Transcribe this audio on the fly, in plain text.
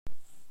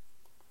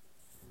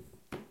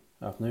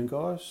Afternoon,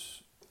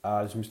 guys.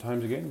 This is Mr.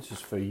 Holmes again. This is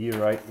for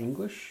Year 8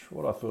 English.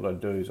 What I thought I'd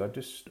do is I'd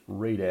just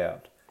read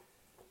out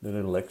the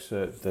little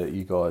excerpt that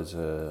you guys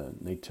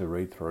need to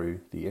read through,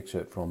 the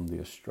excerpt from the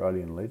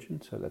Australian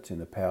Legend. So that's in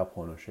the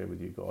PowerPoint I shared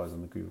with you guys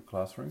in the Google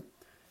Classroom.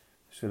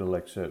 This little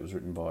excerpt was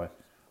written by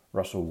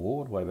Russell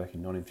Ward way back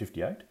in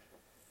 1958.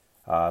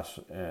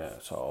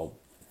 So I'll,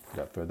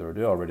 without further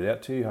ado, I'll read it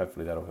out to you.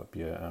 Hopefully that'll help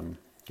you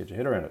get your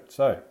head around it.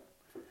 So,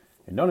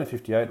 in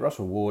 1958,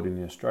 Russell Ward in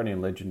the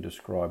Australian Legend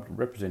described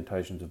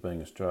representations of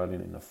being Australian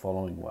in the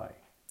following way.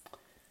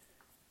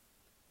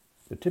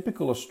 The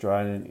typical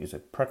Australian is a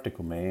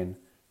practical man,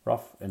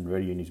 rough and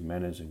ready in his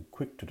manners and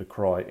quick to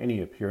decry any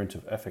appearance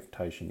of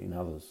affectation in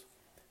others.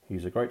 He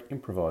is a great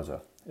improviser,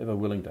 ever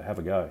willing to have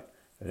a go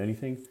at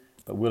anything,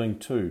 but willing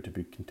too to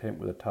be content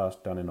with a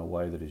task done in a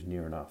way that is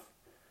near enough.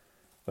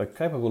 Though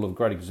capable of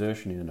great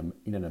exertion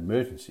in an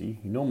emergency,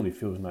 he normally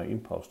feels no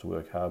impulse to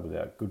work hard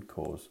without good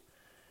cause.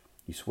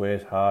 He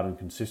swears hard and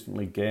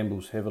consistently,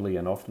 gambles heavily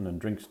and often, and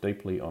drinks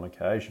deeply on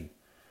occasion.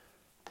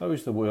 Though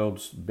he's the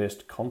world's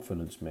best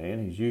confidence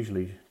man, he's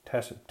usually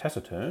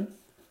taciturn,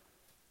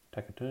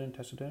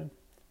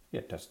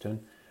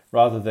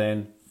 rather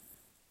than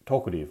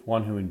talkative,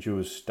 one who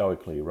endures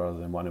stoically rather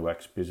than one who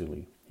acts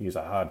busily. He is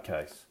a hard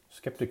case,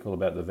 sceptical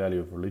about the value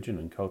of religion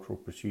and cultural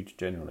pursuits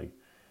generally.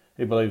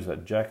 He believes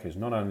that Jack is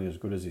not only as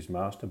good as his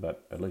master,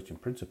 but, at least in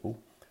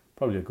principle,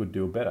 probably a good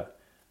deal better,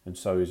 and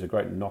so is a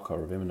great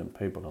knocker of eminent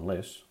people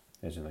unless,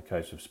 as in the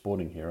case of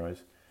sporting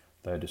heroes,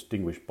 they are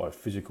distinguished by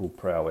physical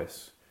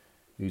prowess.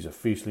 He is a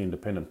fiercely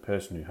independent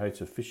person who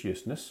hates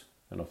officiousness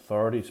and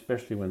authority,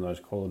 especially when those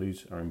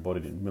qualities are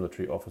embodied in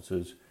military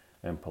officers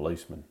and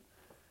policemen.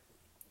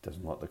 He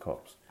doesn't like the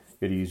cops.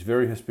 Yet he is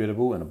very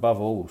hospitable and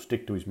above all will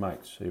stick to his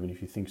mates, even if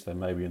he thinks they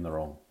may be in the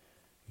wrong.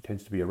 He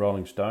tends to be a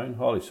rolling stone,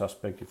 highly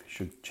suspect if he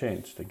should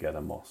chance to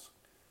gather moss.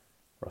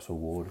 Russell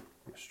Ward,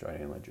 the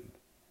Australian Legend.